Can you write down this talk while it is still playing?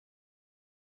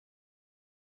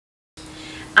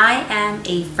I am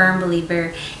a firm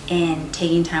believer in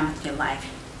taking time with your life.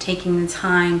 Taking the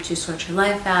time to sort your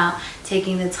life out,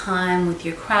 taking the time with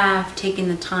your craft, taking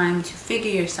the time to figure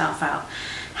yourself out.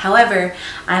 However,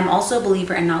 I'm also a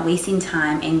believer in not wasting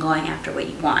time and going after what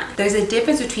you want. There's a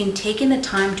difference between taking the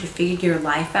time to figure your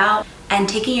life out and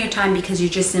taking your time because you're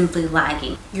just simply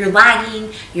lagging. You're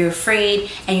lagging, you're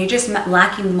afraid, and you're just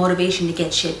lacking the motivation to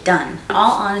get shit done. In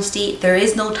all honesty, there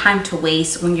is no time to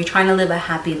waste when you're trying to live a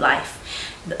happy life.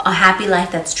 A happy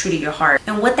life that's true to your heart.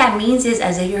 And what that means is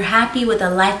that you're happy with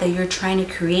the life that you're trying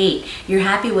to create. You're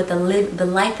happy with the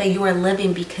life that you are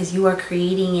living because you are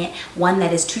creating it, one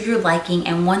that is to your liking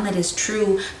and one that is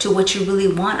true to what you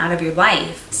really want out of your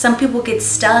life. Some people get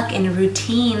stuck in a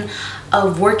routine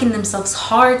of working themselves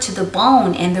hard to the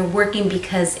bone, and they're working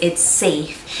because it's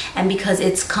safe and because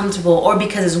it's comfortable or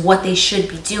because it's what they should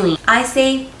be doing. I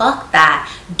say fuck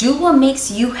that. Do what makes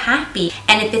you happy,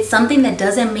 and if it's something that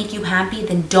doesn't make you happy,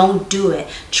 then don't do it.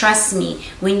 Trust me,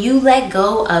 when you let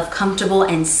go of comfortable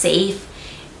and safe,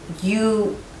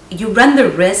 you run the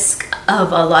risk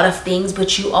of a lot of things,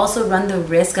 but you also run the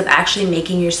risk of actually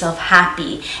making yourself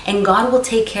happy, and God will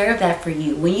take care of that for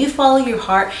you. When you follow your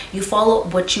heart, you follow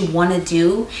what you want to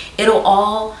do, it'll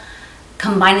all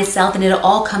combine itself and it'll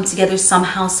all come together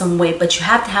somehow, some way, but you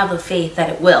have to have the faith that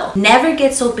it will. Never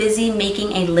get so busy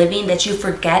making a living that you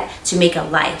forget to make a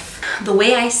life. The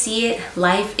way I see it,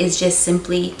 life is just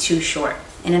simply too short.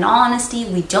 And in all honesty,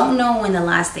 we don't know when the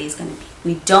last day is going to be.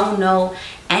 We don't know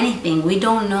anything. We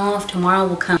don't know if tomorrow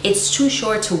will come. It's too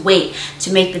short to wait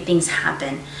to make the things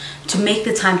happen, to make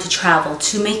the time to travel,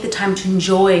 to make the time to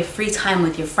enjoy free time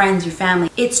with your friends, your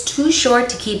family. It's too short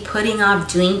to keep putting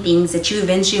off doing things that you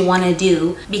eventually want to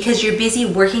do because you're busy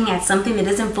working at something that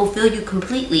doesn't fulfill you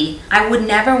completely. I would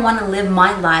never want to live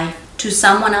my life to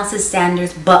someone else's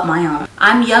standards but my own.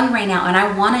 I'm young right now and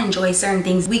I want to enjoy certain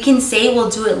things. We can say we'll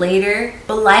do it later,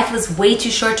 but life is way too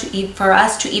short for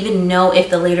us to even know if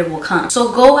the later will come.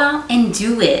 So go out and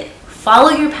do it.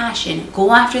 Follow your passion.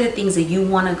 Go after the things that you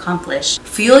want to accomplish.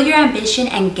 Fuel your ambition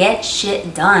and get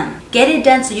shit done. Get it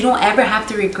done so you don't ever have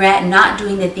to regret not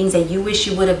doing the things that you wish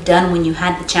you would have done when you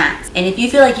had the chance. And if you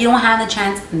feel like you don't have the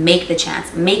chance, make the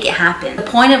chance. Make it happen. The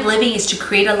point of living is to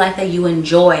create a life that you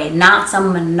enjoy, not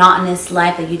some monotonous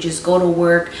life that you just go to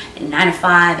work 9 to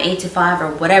 5, 8 to 5,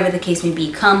 or whatever the case may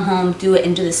be. Come home, do it,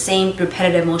 and do the same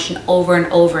repetitive motion over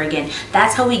and over again.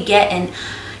 That's how we get in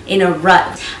a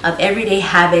rut of everyday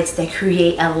habits that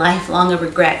create a lifelong of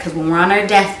regret. Because when we're on our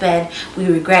deathbed, we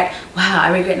regret, wow,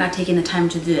 I regret not taking the time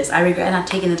to do this. I regret not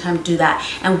taking the time to do that.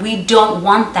 And we don't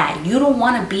want that. You don't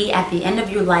want to be at the end of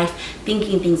your life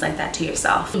thinking things like that to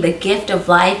yourself. The gift of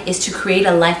life is to create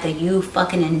a life that you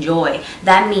fucking enjoy.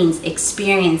 That means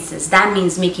experiences. That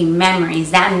means making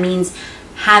memories. That means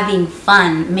having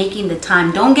fun, making the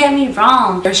time. Don't get me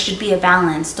wrong. There should be a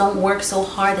balance. Don't work so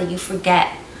hard that you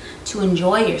forget to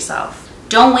enjoy yourself.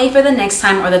 Don't wait for the next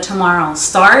time or the tomorrow.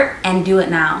 Start and do it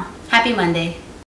now. Happy Monday.